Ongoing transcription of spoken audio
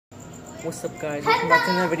What's up, guys? Welcome back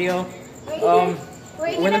to another video.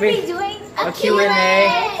 We're gonna be doing a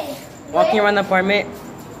Q&A. Walking around the apartment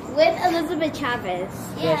with Elizabeth Chavez.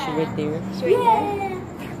 Yeah, she's right there. She's right there.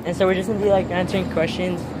 And so we're just gonna be like answering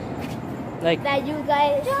questions like that you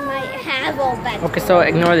guys might have all that. Okay, so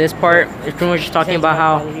ignore this part. It's pretty much just talking about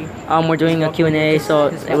how we're doing a Q&A, so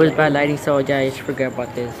it was bad lighting, so yeah, you should forget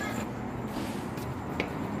about this.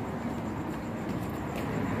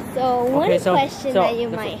 So one question that you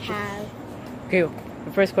might have. Okay,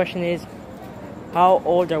 the first question is, how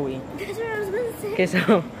old are we? That's what I was gonna say. Okay,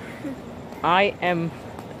 so I am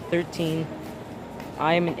 13.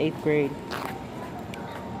 I am in 8th grade.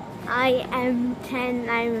 I am 10.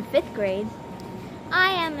 I'm in 5th grade.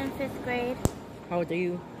 I am in 5th grade. How old are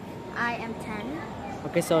you? I am 10.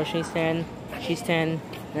 Okay, so she's 10, and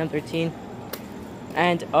I'm 13.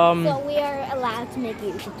 And so we are allowed to make a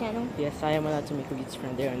YouTube channel? Yes, I am allowed to make a YouTube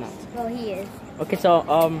channel. They are not. Well, he is. Okay, so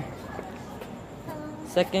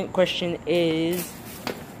second question is.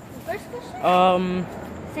 First question?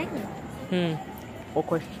 Second. What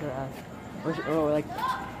question should I ask? Like.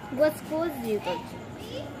 What schools do you go to?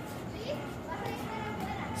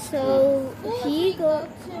 So what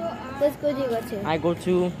school do you go to? I go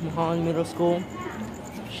to Muhammad Middle School.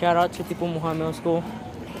 Shout out to people Muhammad Middle School.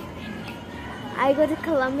 I go to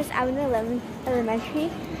Columbus Avenue Elementary.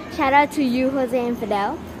 Shout out to you, Jose and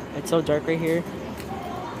Fidel. It's so dark right here.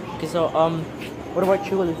 Okay, so what about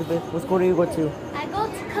you, Elizabeth? What school do you go to? I go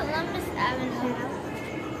to Columbus Avenue.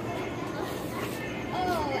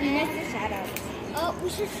 Oh, you missed the shout out. Oh, we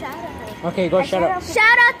should shout out. Okay, go shout out.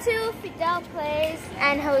 Shout out to Fidel Plays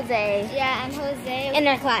and Jose. Yeah, and Jose. In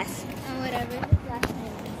our class. And whatever the class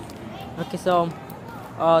name is. Okay, so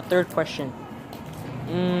third question.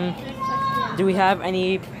 Do we have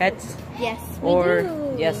any pets? Yes, we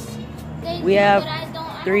do. Yes. We have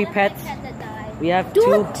 3 pets. We have 2.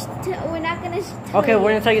 We're not gonna. Okay,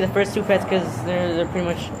 we're gonna tell you the first 2 pets because they're pretty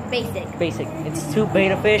much basic. It's 2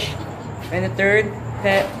 beta fish, and the third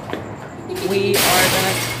pet we are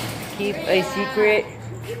gonna keep a secret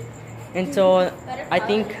until I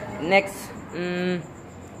think next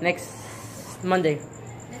Monday.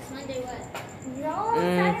 Next Monday what? No,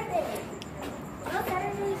 Saturday. No,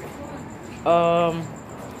 Saturday is fun.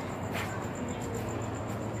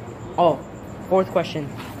 Oh, fourth question.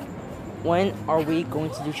 When are we going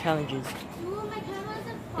to do challenges?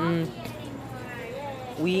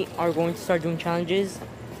 We are going to start doing challenges.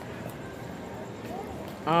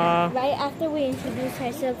 Right after we introduce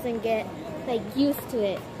ourselves and get like used to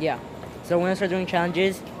it. Yeah. So we're gonna start doing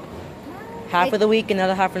challenges. Half of the week,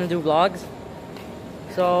 another half we're gonna do vlogs.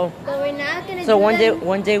 So. But we're not gonna. So one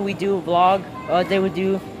day we do a vlog. Day we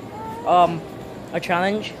do a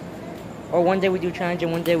challenge. Or one day we do a challenge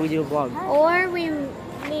and one day we do a vlog. Or we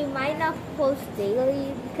might not post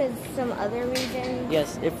daily because some other reason.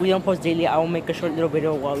 Yes, if we don't post daily, I will make a short little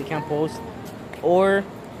video while we can't post. Or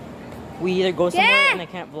we either go somewhere and I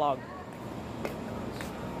can't vlog.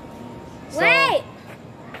 So, wait!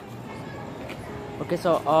 Okay,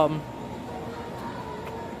 so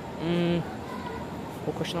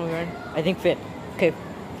what question are we on? I think 5th. Okay,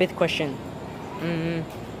 5th question.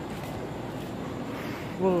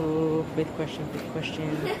 Whoa, 5th question.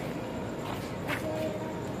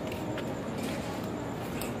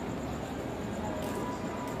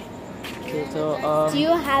 Okay, so do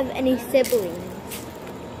you have any siblings?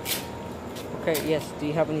 Okay, yes. Do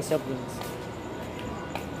you have any siblings?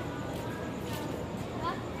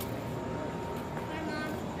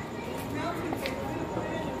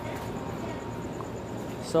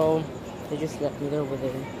 So they just left me there over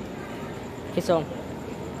there. Okay, so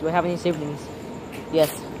do I have any siblings?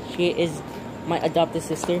 Yes, she is my adopted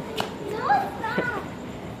sister. No, it's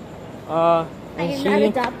not. And not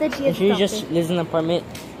adopted. She just lives in an apartment.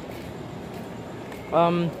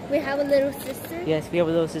 We have a little sister. Yes, we have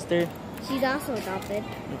a little sister. She's also adopted.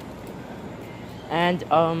 And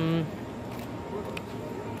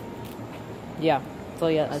yeah. So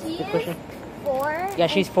yeah, that's the question. 4. Yeah,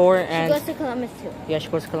 she's 4 and she goes to Columbus too. Yeah, she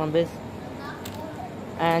goes to Columbus.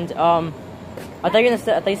 And I thought you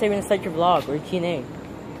said you were gonna start your vlog or Q&A.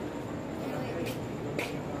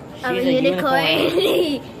 I'm a unicorn.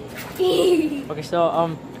 Okay,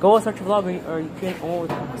 so go start your vlog or you can. Oh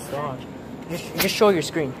my gosh! Just show your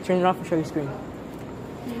screen. Turn it off and show your screen.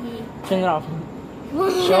 Turn it off.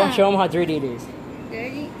 Show them how dirty it is.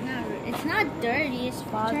 Dirty? No, it's not dirty. It's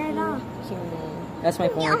foggy. Turn it off. That's my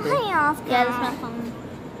phone. Right there. Yeah, that's my phone.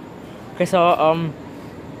 Okay, so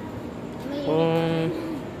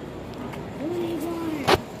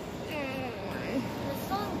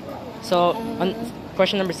So,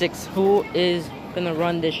 question number 6. Who is gonna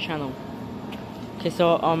run this channel? Okay,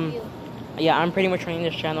 so yeah, I'm pretty much running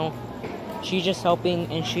this channel. She's just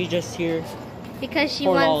helping, and she's just here because she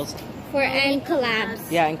for wants lols. For any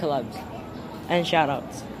collabs. Yeah, and collabs and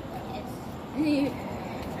shoutouts.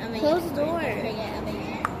 Close the door.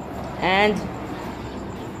 And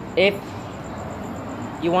if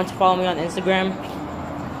you want to follow me on Instagram,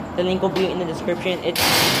 the link will be in the description. It's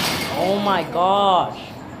oh my gosh.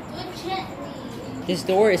 This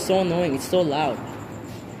door is so annoying. It's so loud.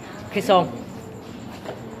 Okay, so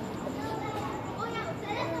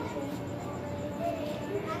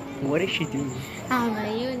what did she do? I'm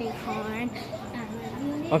a unicorn.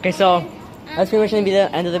 Okay, so that's pretty much gonna be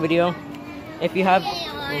the end of the video. If you have,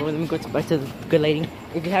 let me go back to the good lady.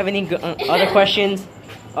 If you have any other questions,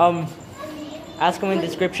 ask them in the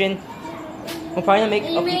description. We'll probably make.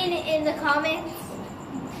 You mean in the comments?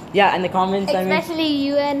 Yeah, in the comments. Especially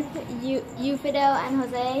you and you, Fidel and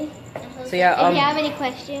Jose. So yeah, if you have any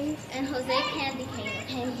questions, and Jose Candy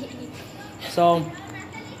Cane. So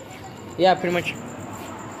yeah, pretty much.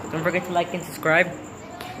 Don't forget to like and subscribe.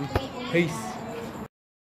 Peace.